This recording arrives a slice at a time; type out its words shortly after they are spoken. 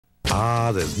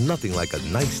Ah, there's nothing like a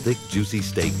nice, thick, juicy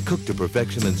steak cooked to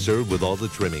perfection and served with all the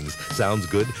trimmings. Sounds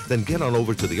good? Then get on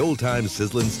over to the old-time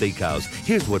Sizzlin Steakhouse.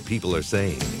 Here's what people are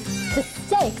saying. The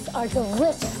steaks are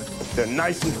delicious. They're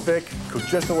nice and thick, cooked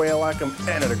just the way I like them,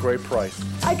 and at a great price.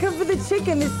 I come for the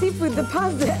chicken, the seafood, the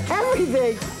pasta,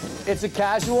 everything. It's a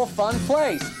casual, fun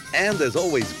place. And there's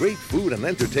always great food and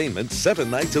entertainment 7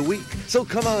 nights a week. So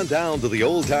come on down to the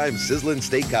old-time Sizzlin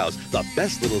Steakhouse, the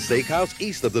best little steakhouse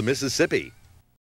east of the Mississippi.